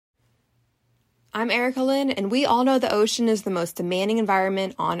I'm Erica Lynn, and we all know the ocean is the most demanding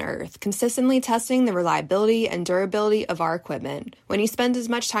environment on Earth, consistently testing the reliability and durability of our equipment. When you spend as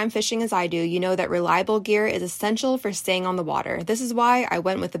much time fishing as I do, you know that reliable gear is essential for staying on the water. This is why I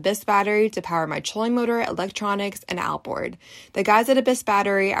went with the Abyss battery to power my trolling motor, electronics, and outboard. The guys at Abyss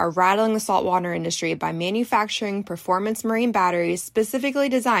Battery are rattling the saltwater industry by manufacturing performance marine batteries specifically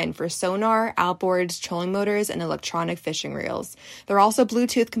designed for sonar, outboards, trolling motors, and electronic fishing reels. They're also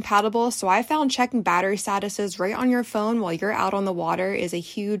Bluetooth compatible, so I found checking battery statuses right on your phone while you're out on the water is a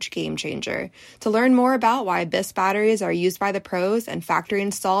huge game changer. To learn more about why Abyss batteries are used by the pros and factory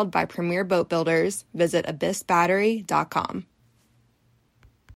installed by premier boat builders, visit abyssbattery.com.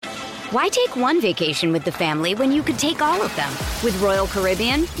 Why take one vacation with the family when you could take all of them? With Royal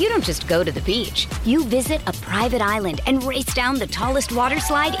Caribbean, you don't just go to the beach. You visit a private island and race down the tallest water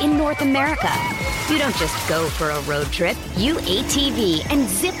slide in North America. You don't just go for a road trip. You ATV and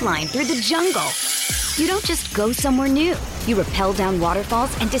zip line through the jungle. You don't just go somewhere new. You rappel down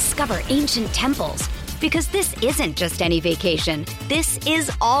waterfalls and discover ancient temples. Because this isn't just any vacation. This is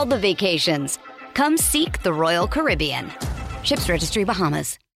all the vacations. Come seek the Royal Caribbean. Ships Registry,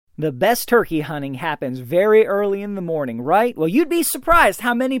 Bahamas. The best turkey hunting happens very early in the morning, right? Well, you'd be surprised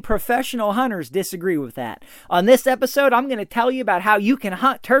how many professional hunters disagree with that. On this episode, I'm going to tell you about how you can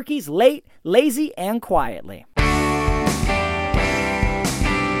hunt turkeys late, lazy, and quietly.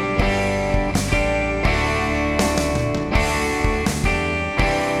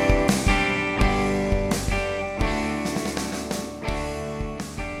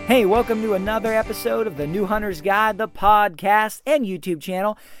 Hey, welcome to another episode of the New Hunter's Guide, the podcast and YouTube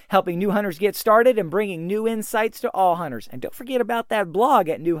channel, helping new hunters get started and bringing new insights to all hunters. And don't forget about that blog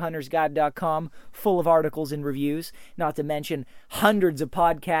at newhuntersguide.com, full of articles and reviews, not to mention hundreds of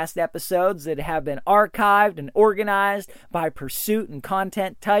podcast episodes that have been archived and organized by pursuit and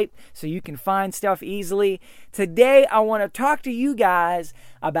content type, so you can find stuff easily. Today, I want to talk to you guys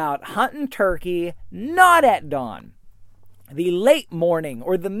about hunting turkey not at dawn. The late morning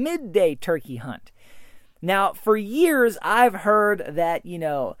or the midday turkey hunt. Now, for years, I've heard that,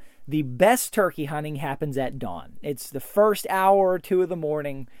 the best turkey hunting happens at dawn. It's the first hour or two of the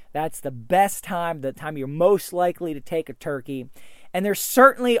morning. That's the best time, the time you're most likely to take a turkey. And there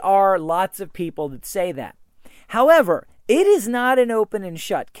certainly are lots of people that say that. However, it is not an open and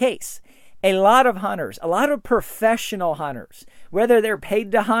shut case. A lot of hunters, a lot of professional hunters, whether they're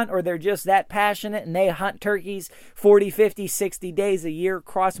paid to hunt or they're just that passionate and they hunt turkeys 40, 50, 60 days a year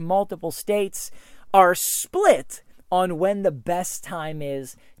across multiple states, are split on when the best time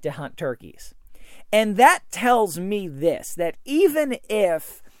is to hunt turkeys. And that tells me this, that even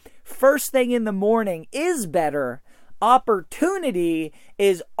if first thing in the morning is better, opportunity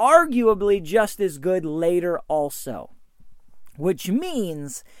is arguably just as good later also. Which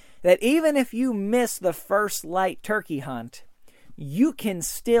means that even if you miss the first light turkey hunt, you can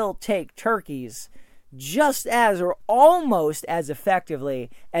still take turkeys just as or almost as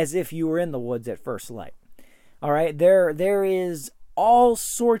effectively as if you were in the woods at first light. All right, there is all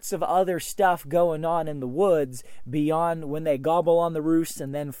sorts of other stuff going on in the woods beyond when they gobble on the roost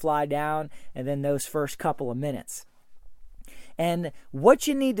and then fly down and then those first couple of minutes. And what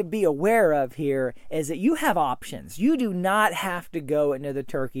you need to be aware of here is that you have options. You do not have to go into the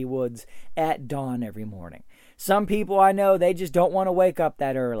turkey woods at dawn every morning. Some people I know, they just don't want to wake up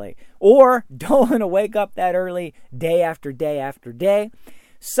that early, or don't want to wake up that early day after day after day.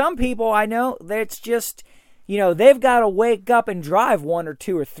 Some people I know, that's just, they've got to wake up and drive 1 or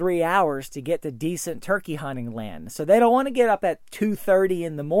 2 or 3 hours to get to decent turkey hunting land. So they don't want to get up at 2:30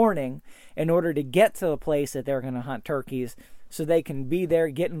 in the morning in order to get to the place that they're going to hunt turkeys, so they can be there,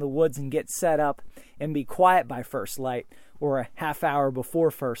 get in the woods, and get set up and be quiet by first light or a half hour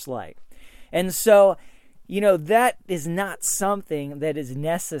before first light. And so, that is not something that is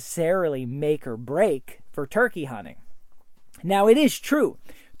necessarily make or break for turkey hunting. Now, it is true,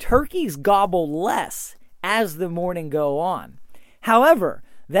 turkeys gobble less as the morning go on. However,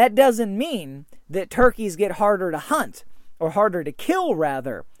 that doesn't mean that turkeys get harder to hunt, or harder to kill,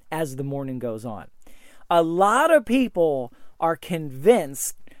 rather, as the morning goes on. A lot of people are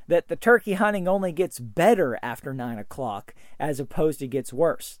convinced that the turkey hunting only gets better after 9 o'clock as opposed to gets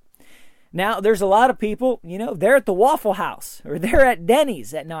worse. Now, there's a lot of people, they're at the Waffle House or they're at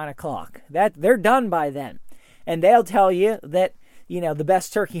Denny's at 9 o'clock. They're done by then. And they'll tell you that, the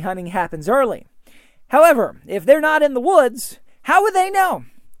best turkey hunting happens early. However, if they're not in the woods, how would they know?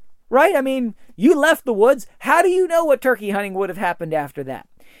 Right? I mean, you left the woods. How do you know what turkey hunting would have happened after that?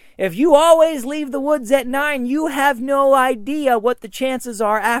 If you always leave the woods at 9, you have no idea what the chances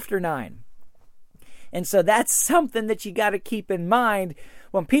are after 9. And so that's something that you got to keep in mind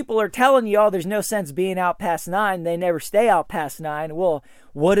when people are telling you, oh, there's no sense being out past 9, they never stay out past 9. Well,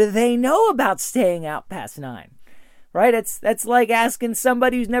 what do they know about staying out past 9? Right? That's like asking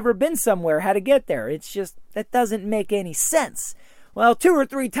somebody who's never been somewhere how to get there. It's just, that doesn't make any sense. Well, 2 or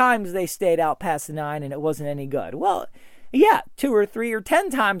 3 times they stayed out past 9 and it wasn't any good. Well, yeah, 2 or 3 or 10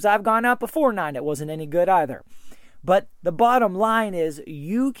 times I've gone out before 9. It wasn't any good either. But the bottom line is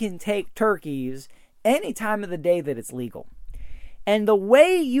you can take turkeys any time of the day that it's legal. And the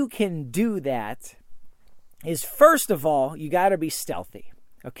way you can do that is, first of all, you got to be stealthy,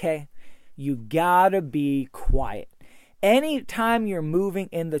 okay? You got to be quiet. Anytime you're moving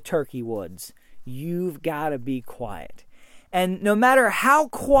in the turkey woods, you've got to be quiet. And no matter how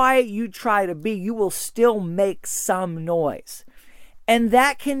quiet you try to be, you will still make some noise. And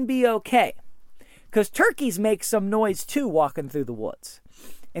that can be okay, because turkeys make some noise too walking through the woods.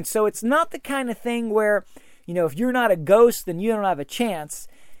 And so it's not the kind of thing where, if you're not a ghost, then you don't have a chance.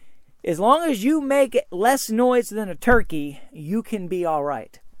 As long as you make less noise than a turkey, you can be all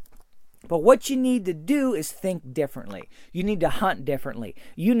right. But what you need to do is think differently. You need to hunt differently.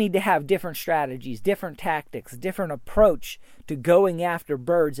 You need to have different strategies, different tactics, different approach to going after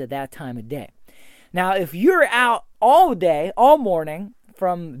birds at that time of day. Now, if you're out all day, all morning,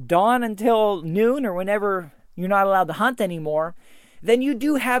 from dawn until noon or whenever you're not allowed to hunt anymore, then you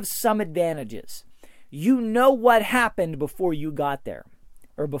do have some advantages. You know what happened before you got there,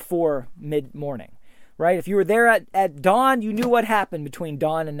 or before mid-morning, right? If you were there at dawn, you knew what happened between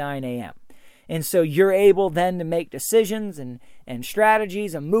dawn and 9 a.m. And so you're able then to make decisions and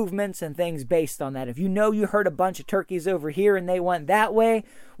strategies and movements and things based on that. If you know you heard a bunch of turkeys over here and they went that way,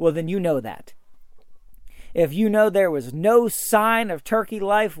 well, then you know that. If you know there was no sign of turkey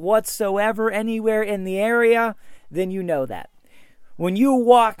life whatsoever anywhere in the area, then you know that. When you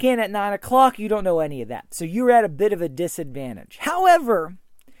walk in at 9 o'clock, you don't know any of that. So you're at a bit of a disadvantage. However,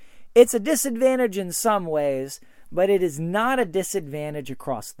 it's a disadvantage in some ways, but it is not a disadvantage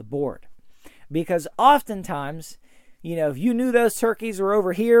across the board. Because oftentimes, if you knew those turkeys were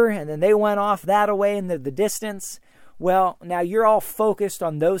over here and then they went off that away in the distance, well, now you're all focused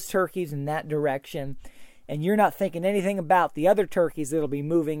on those turkeys in that direction, and you're not thinking anything about the other turkeys that'll be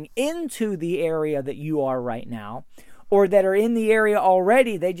moving into the area that you are right now, or that are in the area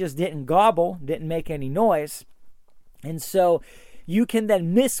already. They just didn't gobble, didn't make any noise. And so you can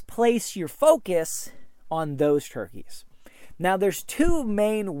then misplace your focus on those turkeys. Now, there's 2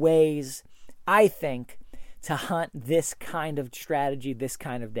 main ways, I think, to hunt this kind of strategy, this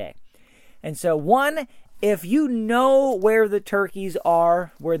kind of day. And so one, if you know where the turkeys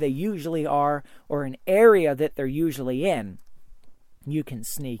are, where they usually are, or an area that they're usually in, you can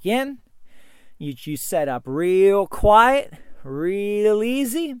sneak in. You set up real quiet, real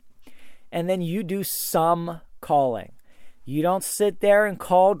easy, and then you do some calling. You don't sit there and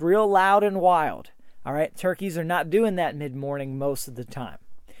call real loud and wild. All right, turkeys are not doing that mid-morning most of the time.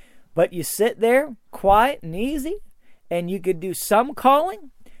 But you sit there, quiet and easy, and you could do some calling.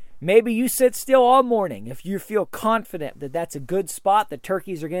 Maybe you sit still all morning if you feel confident that that's a good spot, the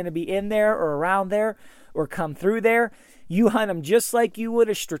turkeys are going to be in there or around there or come through there. You hunt them just like you would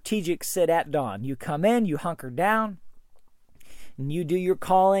a strategic sit at dawn. You come in, you hunker down, and you do your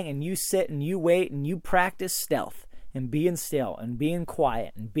calling, and you sit and you wait and you practice stealth and being still and being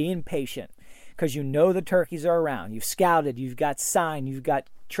quiet and being patient, because you know the turkeys are around. You've scouted, you've got sign, you've got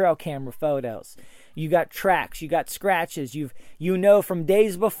trail camera photos, you got tracks, you got scratches, you know from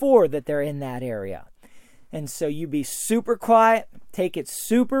days before that they're in that area. And so you be super quiet, take it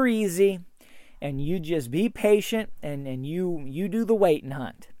super easy, and you just be patient, and you do the wait and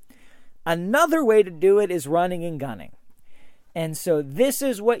hunt. Another way to do it is running and gunning. And so this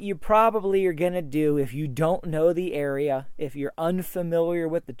is what you probably are going to do if you don't know the area, if you're unfamiliar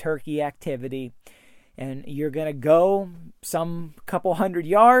with the turkey activity, and you're going to go some couple hundred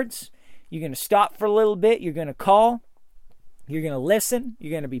yards. You're going to stop for a little bit. You're going to call. You're going to listen.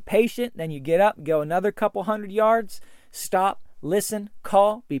 You're going to be patient. Then you get up, go another couple hundred yards, stop, listen,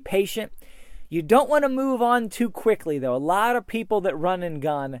 call, be patient. You don't want to move on too quickly, though. A lot of people that run and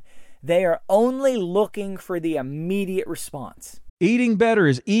gun, they are only looking for the immediate response. Eating better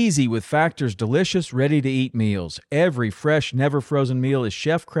is easy with Factor's delicious, ready-to-eat meals. Every fresh, never-frozen meal is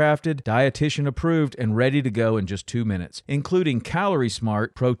chef-crafted, dietitian-approved, and ready to go in just 2 minutes, including Calorie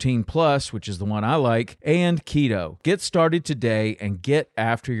Smart, Protein Plus, which is the one I like, and Keto. Get started today and get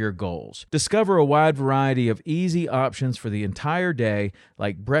after your goals. Discover a wide variety of easy options for the entire day,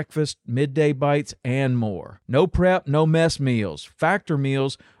 like breakfast, midday bites, and more. No prep, no mess meals. Factor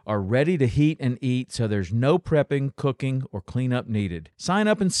meals are ready to heat and eat, so there's no prepping, cooking, or cleanup needed. Sign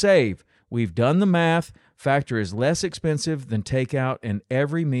up and save We've done the math. Factor is less expensive than takeout, and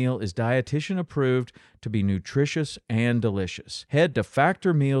every meal is dietitian approved to be nutritious and delicious. Head to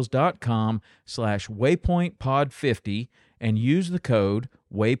factormeals.com/waypointpod50 and use the code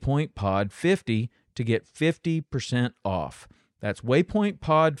waypointpod50 to get 50% off. That's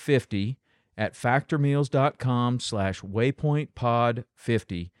waypointpod50 at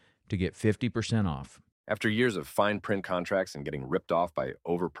factormeals.com/waypointpod50 to get 50% off. After years of fine print contracts and getting ripped off by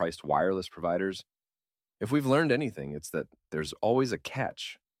overpriced wireless providers, if we've learned anything, it's that there's always a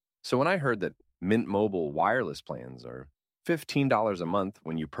catch. So when I heard that Mint Mobile wireless plans are $15 a month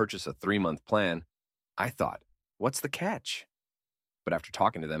when you purchase a 3-month plan, I thought, what's the catch? But after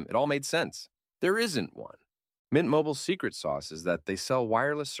talking to them, it all made sense. There isn't one. Mint Mobile's secret sauce is that they sell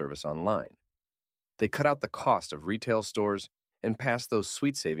wireless service online. They cut out the cost of retail stores and pass those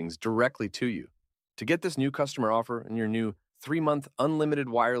sweet savings directly to you. To get this new customer offer and your new 3-month unlimited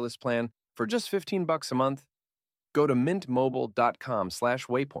wireless plan for just $15 a month, go to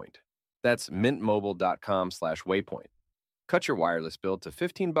mintmobile.com/waypoint. That's mintmobile.com/waypoint. Cut your wireless bill to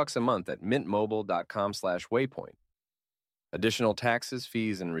 $15 a month at mintmobile.com/waypoint. Additional taxes,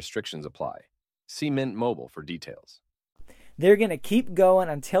 fees, and restrictions apply. See Mint Mobile for details. They're going to keep going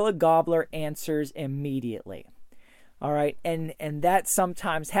until a gobbler answers immediately. All right, and that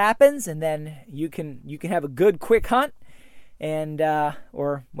sometimes happens, and then you can have a good quick hunt, and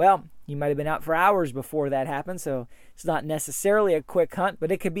you might have been out for hours before that happened, so it's not necessarily a quick hunt,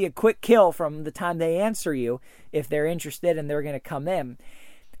 but it could be a quick kill from the time they answer you if they're interested and they're going to come in.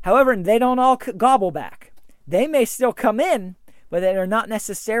 However, they don't all gobble back. They may still come in, but they're not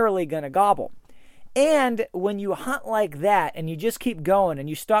necessarily going to gobble. And when you hunt like that and you just keep going and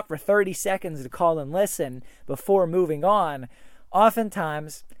you stop for 30 seconds to call and listen before moving on,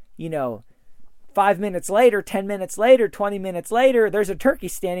 oftentimes, 5 minutes later, 10 minutes later, 20 minutes later, there's a turkey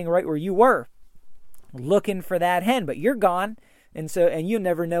standing right where you were looking for that hen, but you're gone, and you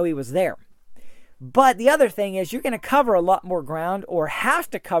never know he was there. But the other thing is you're going to cover a lot more ground, or have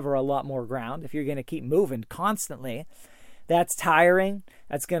to cover a lot more ground if you're going to keep moving constantly. That's tiring.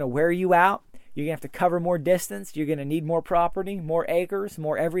 That's going to wear you out. You're going to have to cover more distance. You're going to need more property, more acres,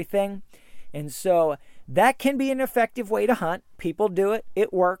 more everything. And so that can be an effective way to hunt. People do it.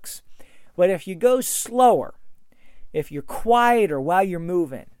 It works. But if you go slower, if you're quieter while you're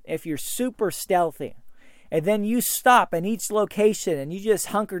moving, if you're super stealthy, and then you stop in each location and you just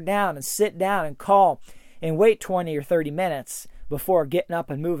hunker down and sit down and call and wait 20 or 30 minutes before getting up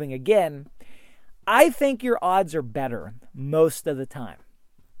and moving again, I think your odds are better most of the time.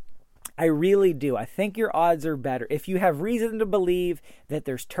 I really do. I think your odds are better if you have reason to believe that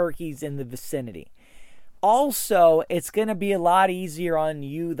there's turkeys in the vicinity. Also, it's going to be a lot easier on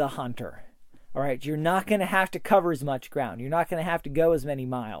you, the hunter. All right, you're not going to have to cover as much ground. You're not going to have to go as many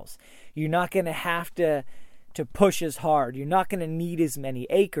miles. You're not going to have to push as hard. You're not going to need as many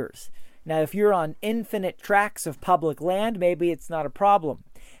acres. Now, if you're on infinite tracts of public land, maybe it's not a problem.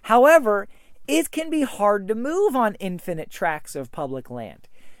 However, it can be hard to move on infinite tracts of public land.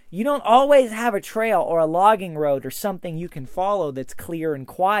 You don't always have a trail or a logging road or something you can follow that's clear and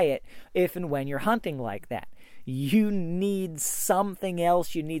quiet if and when you're hunting like that. You need something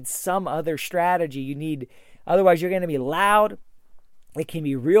else. You need some other strategy. Otherwise you're going to be loud. It can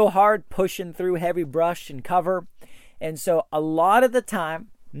be real hard pushing through heavy brush and cover. And so a lot of the time,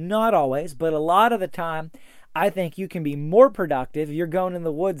 not always, but a lot of the time, I think you can be more productive. You're going in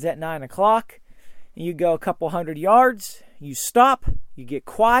the woods at 9 o'clock. You go a couple hundred yards. You stop, you get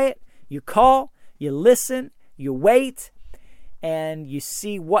quiet, you call, you listen, you wait, and you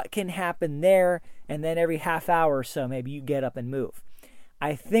see what can happen there, and then every half hour or so, maybe you get up and move.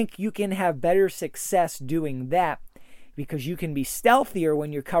 I think you can have better success doing that because you can be stealthier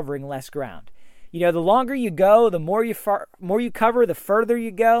when you're covering less ground. The longer you go, the more you cover, the further you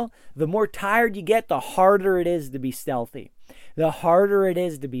go, the more tired you get, the harder it is to be stealthy. The harder it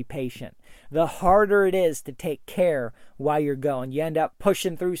is to be patient. The harder it is to take care while you're going. You end up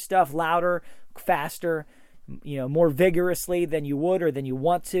pushing through stuff louder, faster, more vigorously than you would or than you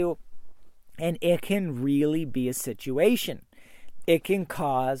want to. And it can really be a situation. It can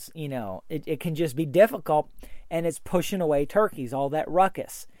cause, it can just be difficult, and it's pushing away turkeys, all that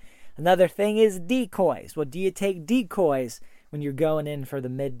ruckus. Another thing is decoys. Well, do you take decoys when you're going in for the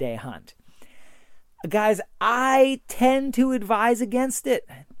midday hunt? Guys, I tend to advise against it.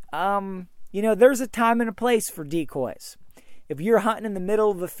 There's a time and a place for decoys. If you're hunting in the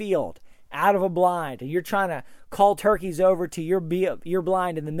middle of the field, out of a blind, and you're trying to call turkeys over to your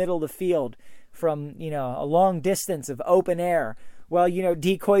blind in the middle of the field from, a long distance of open air Well,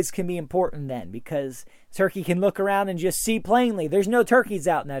 decoys can be important then, because turkey can look around and just see plainly. There's no turkeys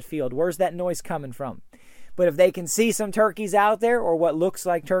out in that field. Where's that noise coming from? But if they can see some turkeys out there, or what looks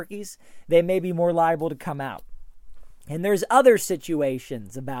like turkeys, they may be more liable to come out. And there's other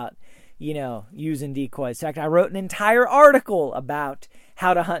situations about, using decoys. In fact, I wrote an entire article about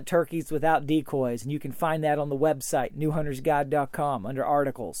how to hunt turkeys without decoys, and you can find that on the website, newhuntersguide.com, under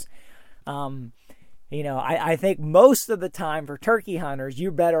articles. I think most of the time for turkey hunters,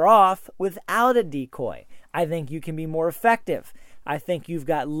 you're better off without a decoy. I think you can be more effective. I think you've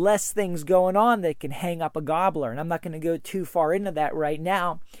got less things going on that can hang up a gobbler. And I'm not going to go too far into that right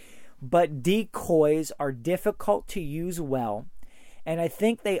now. But decoys are difficult to use well. And I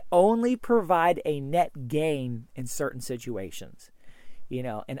think they only provide a net gain in certain situations. In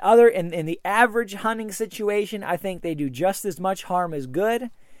the average hunting situation, I think they do just as much harm as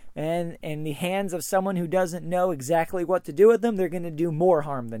good. And in the hands of someone who doesn't know exactly what to do with them, they're going to do more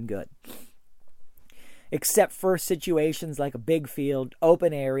harm than good. Except for situations like a big field,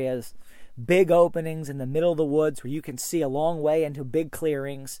 open areas, big openings in the middle of the woods where you can see a long way into big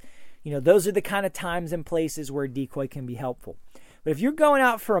clearings. Those are the kind of times and places where decoy can be helpful. But if you're going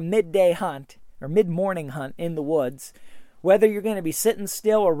out for a midday hunt or mid-morning hunt in the woods, whether you're going to be sitting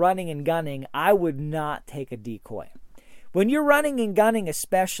still or running and gunning, I would not take a decoy. When you're running and gunning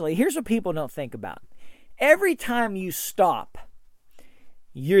especially, here's what people don't think about. Every time you stop,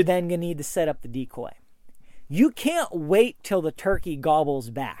 you're then going to need to set up the decoy. You can't wait till the turkey gobbles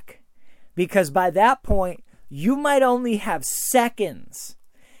back, because by that point, you might only have seconds.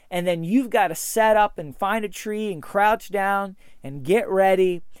 And then you've got to set up and find a tree and crouch down and get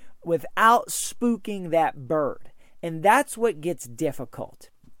ready without spooking that bird. And that's what gets difficult.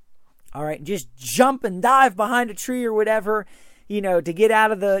 All right, just jump and dive behind a tree or whatever, to get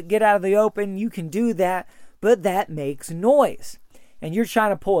out of the open. You can do that, but that makes noise. And you're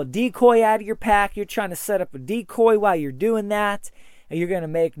trying to pull a decoy out of your pack. You're trying to set up a decoy while you're doing that, and you're going to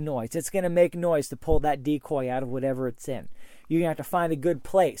make noise. It's going to make noise to pull that decoy out of whatever it's in. You're going to have to find a good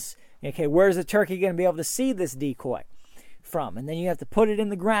place. Okay, where's the turkey going to be able to see this decoy from? And then you have to put it in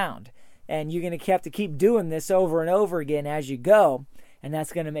the ground. And you're going to have to keep doing this over and over again as you go. And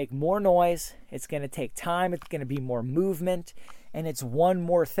that's going to make more noise. It's going to take time. It's going to be more movement. And it's one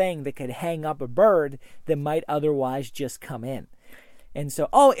more thing that could hang up a bird that might otherwise just come in. And so,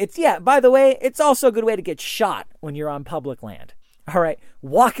 by the way, it's also a good way to get shot when you're on public land. All right,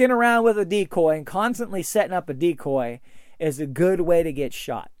 walking around with a decoy and constantly setting up a decoy is a good way to get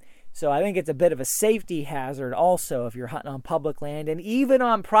shot. So I think it's a bit of a safety hazard also if you're hunting on public land, and even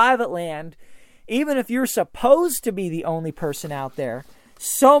on private land. Even if you're supposed to be the only person out there,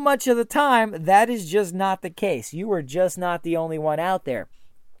 so much of the time, that is just not the case. You are just not the only one out there.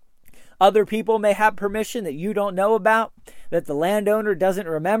 Other people may have permission that you don't know about, that the landowner doesn't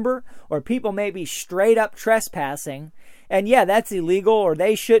remember, or people may be straight up trespassing. And that's illegal, or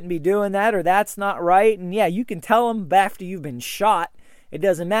they shouldn't be doing that, or that's not right. And you can tell them after you've been shot. It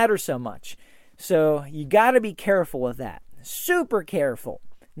doesn't matter so much. So you got to be careful with that. Super careful.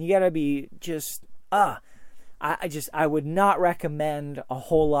 You got to be I would not recommend a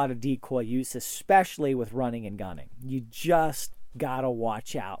whole lot of decoy use, especially with running and gunning. You just got to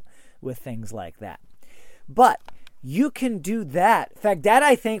watch out with things like that. But you can do that. In fact, that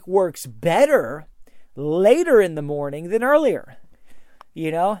I think works better later in the morning than earlier.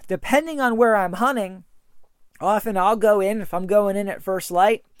 Depending on where I'm hunting, often I'll go in, if I'm going in at first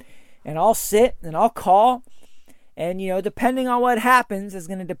light, and I'll sit and I'll call. And, depending on what happens is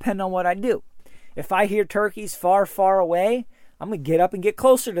going to depend on what I do. If I hear turkeys far, far away, I'm going to get up and get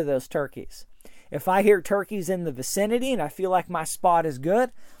closer to those turkeys. If I hear turkeys in the vicinity and I feel like my spot is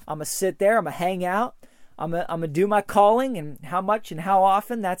good, I'm going to sit there, I'm going to hang out, I'm going to do my calling, and how much and how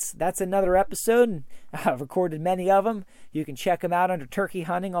often, that's another episode, and I've recorded many of them. You can check them out under Turkey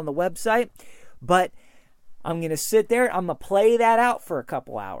Hunting on the website. But I'm going to sit there, I'm going to play that out for a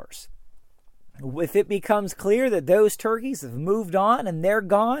couple hours. If it becomes clear that those turkeys have moved on and they're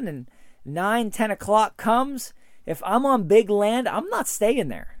gone and 9, 10 o'clock comes, if I'm on big land, I'm not staying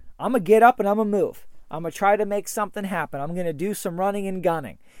there. I'm going to get up and I'm going to move. I'm going to try to make something happen. I'm going to do some running and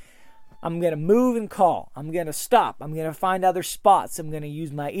gunning. I'm going to move and call. I'm going to stop. I'm going to find other spots. I'm going to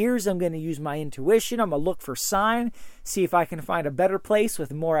use my ears. I'm going to use my intuition. I'm going to look for sign, see if I can find a better place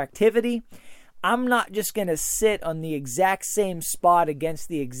with more activity. I'm not just going to sit on the exact same spot against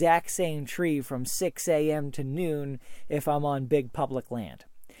the exact same tree from 6 a.m. to noon if I'm on big public land.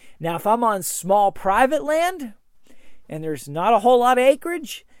 Now, if I'm on small private land and there's not a whole lot of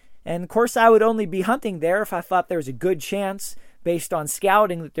acreage, and of course I would only be hunting there if I thought there was a good chance based on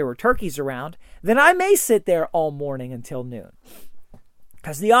scouting that there were turkeys around, then I may sit there all morning until noon.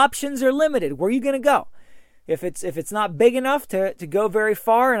 because the options are limited. Where are you going to go? If it's not big enough to go very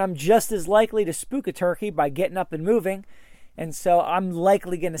far, and I'm just as likely to spook a turkey by getting up and moving, and so I'm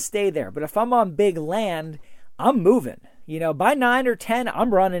likely going to stay there. But if I'm on big land, I'm moving. By 9 or 10,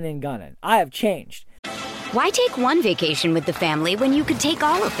 I'm running and gunning. I have changed. Why take one vacation with the family when you could take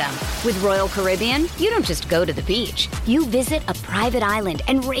all of them? With Royal Caribbean, you don't just go to the beach. You visit a private island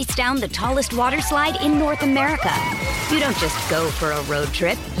and race down the tallest water slide in North America. You don't just go for a road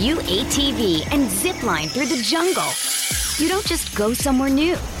trip. You ATV and zip line through the jungle. You don't just go somewhere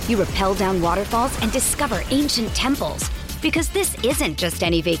new. You rappel down waterfalls and discover ancient temples. Because this isn't just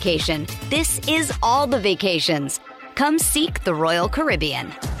any vacation. This is all the vacations. Come seek the Royal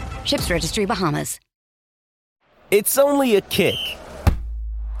Caribbean. Ships Registry, Bahamas. It's only a kick,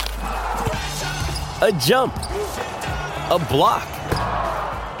 a jump, a block.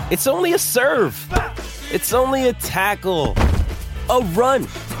 It's only a serve. It's only a tackle, a run.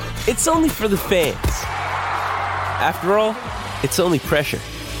 It's only for the fans. After all, it's only pressure.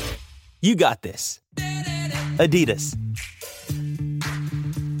 You got this. Adidas.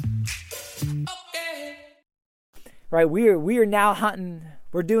 Right, we are now hunting.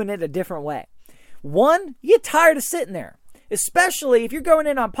 We're doing it a different way. One, you get tired of sitting there, especially if you're going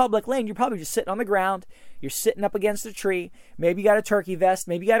in on public land. You're probably just sitting on the ground. You're sitting up against a tree. Maybe you got a turkey vest.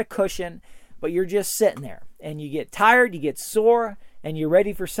 Maybe you got a cushion, but you're just sitting there. And you get tired, you get sore, and you're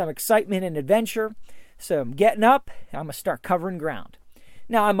ready for some excitement and adventure. So I'm getting up. I'm going to start covering ground.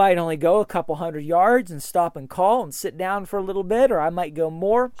 Now, I might only go a couple 100 yards and stop and call and sit down for a little bit, or I might go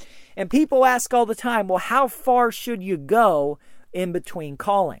more. And people ask all the time, well, how far should you go in between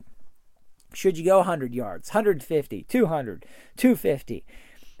calling? Should you go 100 yards, 150, 200, 250?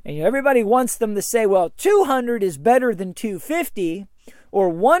 And everybody wants them to say, well, 200 is better than 250, or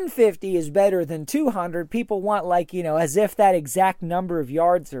 150 is better than 200. People want as if that exact number of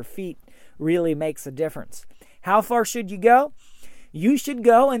yards or feet really makes a difference. How far should you go? You should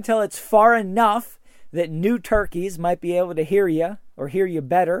go until it's far enough that new turkeys might be able to hear you or hear you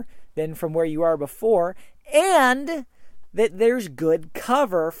better than from where you are before, and that there's good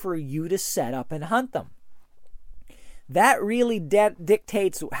cover for you to set up and hunt them. That really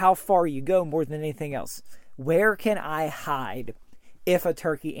dictates how far you go more than anything else. Where can I hide if a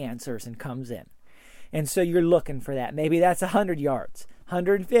turkey answers and comes in? And so you're looking for that. Maybe that's 100 yards,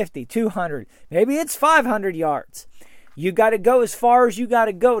 150, 200. Maybe it's 500 yards. You got to go as far as you got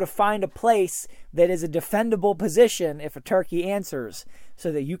to go to find a place that is a defendable position if a turkey answers, so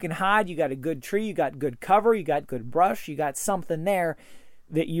that you can hide. You got a good tree, you got good cover, you got good brush, you got something there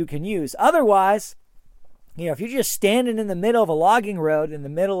that you can use. Otherwise, if you're just standing in the middle of a logging road in the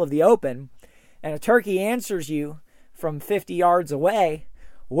middle of the open and a turkey answers you from 50 yards away,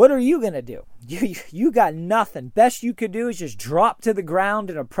 what are you going to do? You got nothing. Best you could do is just drop to the ground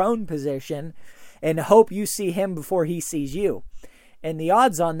in a prone position and hope you see him before he sees you. And the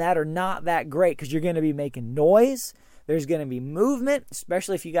odds on that are not that great, because you're going to be making noise. There's going to be movement,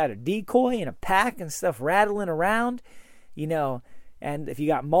 especially if you got a decoy and a pack and stuff rattling around, and if you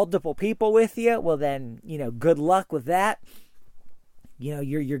got multiple people with you, well then, good luck with that.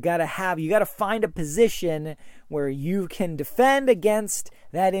 You got to find a position where you can defend against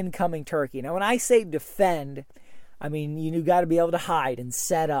that incoming turkey. Now, when I say defend, I mean, you got to be able to hide and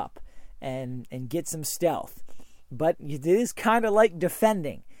set up and get some stealth. But it is kind of like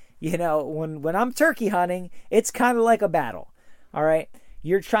defending. When I'm turkey hunting, it's kind of like a battle. All right.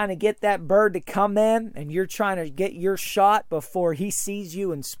 You're trying to get that bird to come in, and you're trying to get your shot before he sees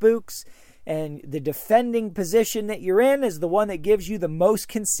you and spooks. And the defending position that you're in is the one that gives you the most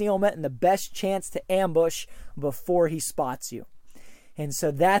concealment and the best chance to ambush before he spots you. And so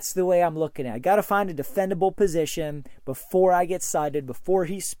that's the way I'm looking at it. I got to find a defendable position before I get sighted, before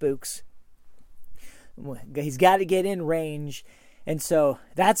he spooks. He's got to get in range. And so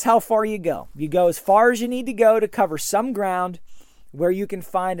that's how far you go. You go as far as you need to go to cover some ground where you can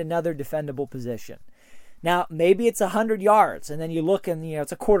find another defendable position. Now, maybe it's 100 yards, and then you look and,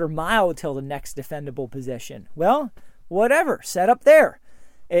 it's a quarter mile till the next defendable position. Well, whatever. Set up there.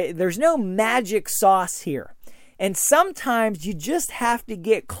 There's no magic sauce here. And sometimes you just have to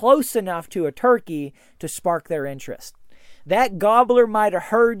get close enough to a turkey to spark their interest. That gobbler might have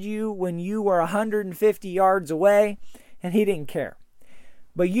heard you when you were 150 yards away, and he didn't care.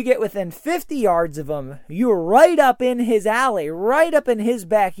 But you get within 50 yards of him, you're right up in his alley, right up in his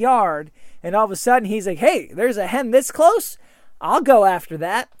backyard, and all of a sudden he's like, hey, there's a hen this close? I'll go after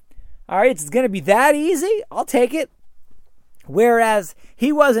that. All right, it's going to be that easy? I'll take it. Whereas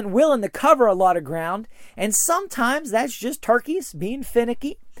he wasn't willing to cover a lot of ground, and sometimes that's just turkeys being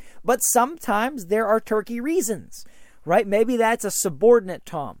finicky, but sometimes there are turkey reasons. right? Maybe that's a subordinate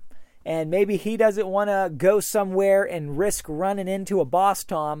tom, and maybe he doesn't want to go somewhere and risk running into a boss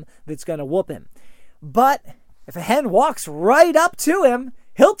tom that's going to whoop him. But if a hen walks right up to him,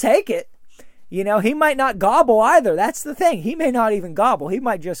 he'll take it. You know, he might not gobble either. That's the thing. He may not even gobble. He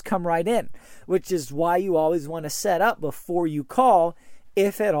might just come right in, which is why you always want to set up before you call,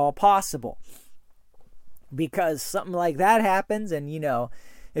 if at all possible. Because something like that happens, and, you know,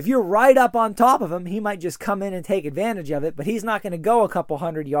 if you're right up on top of him, he might just come in and take advantage of it, but he's not going to go a couple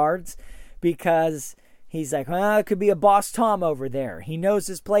 100 yards because he's like, well, it could be a boss tom over there. He knows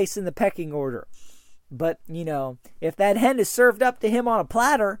his place in the pecking order. But, you know, if that hen is served up to him on a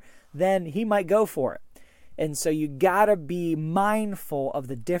platter, then he might go for it. And so you got to be mindful of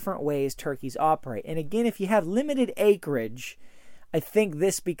the different ways turkeys operate. And again, if you have limited acreage, I think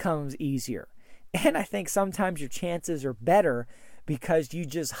this becomes easier. And I think sometimes your chances are better because you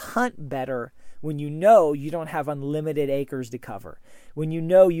just hunt better when you know you don't have unlimited acres to cover. When you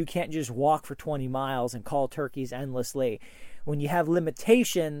know you can't just walk for 20 miles and call turkeys endlessly. When you have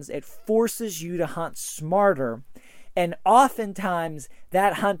limitations, it forces you to hunt smarter. And oftentimes,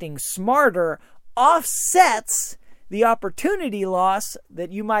 that hunting smarter offsets the opportunity loss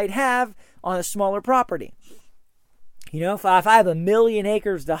that you might have on a smaller property. You know, if I have 1 million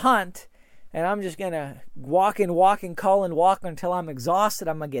acres to hunt, and I'm just going to walk and call and walk until I'm exhausted,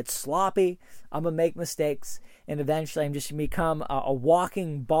 I'm going to get sloppy, I'm going to make mistakes, and eventually I'm just going to become a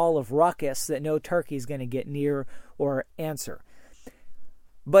walking ball of ruckus that no turkey is going to get near or answer.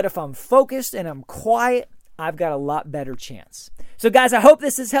 But if I'm focused and I'm quiet, I've got a lot better chance. So guys, I hope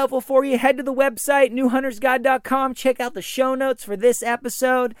this is helpful for you. Head to the website, newhuntersguide.com. Check out the show notes for this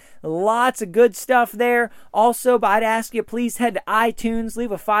episode. Lots of good stuff there. Also, I'd ask you, please head to iTunes.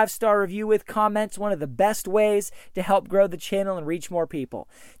 Leave a 5-star review with comments. One of the best ways to help grow the channel and reach more people.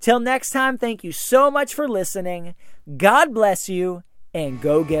 Till next time, thank you so much for listening. God bless you, and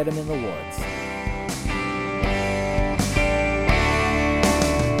go get them in the woods.